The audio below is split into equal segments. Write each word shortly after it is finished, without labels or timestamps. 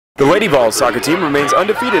The Lady Vols soccer team remains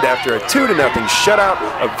undefeated after a 2-0 shutout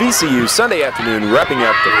of VCU Sunday afternoon, wrapping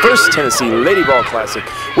up the first Tennessee Lady Vol Classic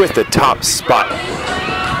with the top spot.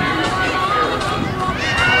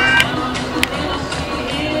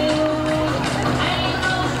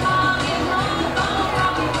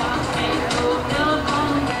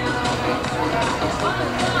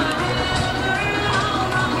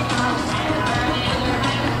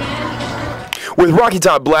 With Rocky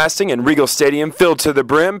Top blasting and Regal Stadium filled to the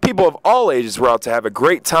brim, people of all ages were out to have a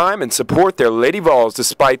great time and support their Lady Vols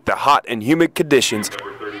despite the hot and humid conditions.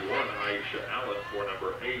 Number 31, Aisha Allen, for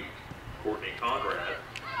number 8, Courtney Conrad.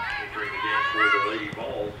 Entering the game for the Lady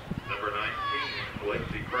Vols, number 19,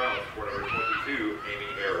 Alexi Krause, for number 22, Amy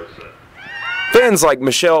Harrison. Fans like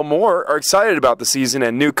Michelle Moore are excited about the season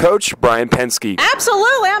and new coach Brian Penske.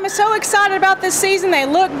 Absolutely, I'm so excited about this season. They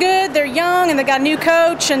look good, they're young, and they got a new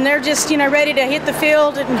coach, and they're just, ready to hit the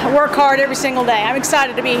field and work hard every single day. I'm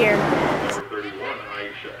excited to be here. Number 31,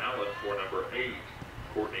 Aisha Allen, for number 8,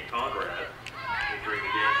 Courtney Conrad. Entering the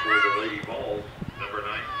game for the Lady Vols, number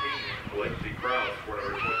 19, Alexi Krause, for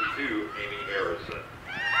number 22, Amy Harrison.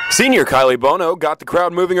 Senior Kylie Bono got the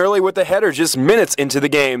crowd moving early with a header just minutes into the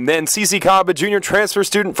game. Then Cece Cobb, a junior transfer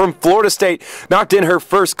student from Florida State, knocked in her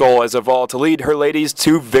first goal as a Vol to lead her ladies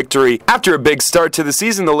to victory. After a big start to the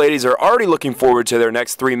season, the ladies are already looking forward to their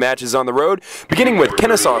next 3 matches on the road, beginning with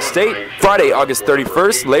Kennesaw State, Friday, August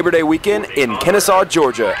 31st, Labor Day weekend in Kennesaw,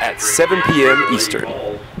 Georgia at 7 p.m. Eastern.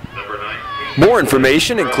 More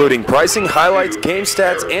information, including pricing, highlights, game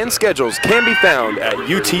stats, and schedules, can be found at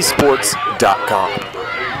utsports.com.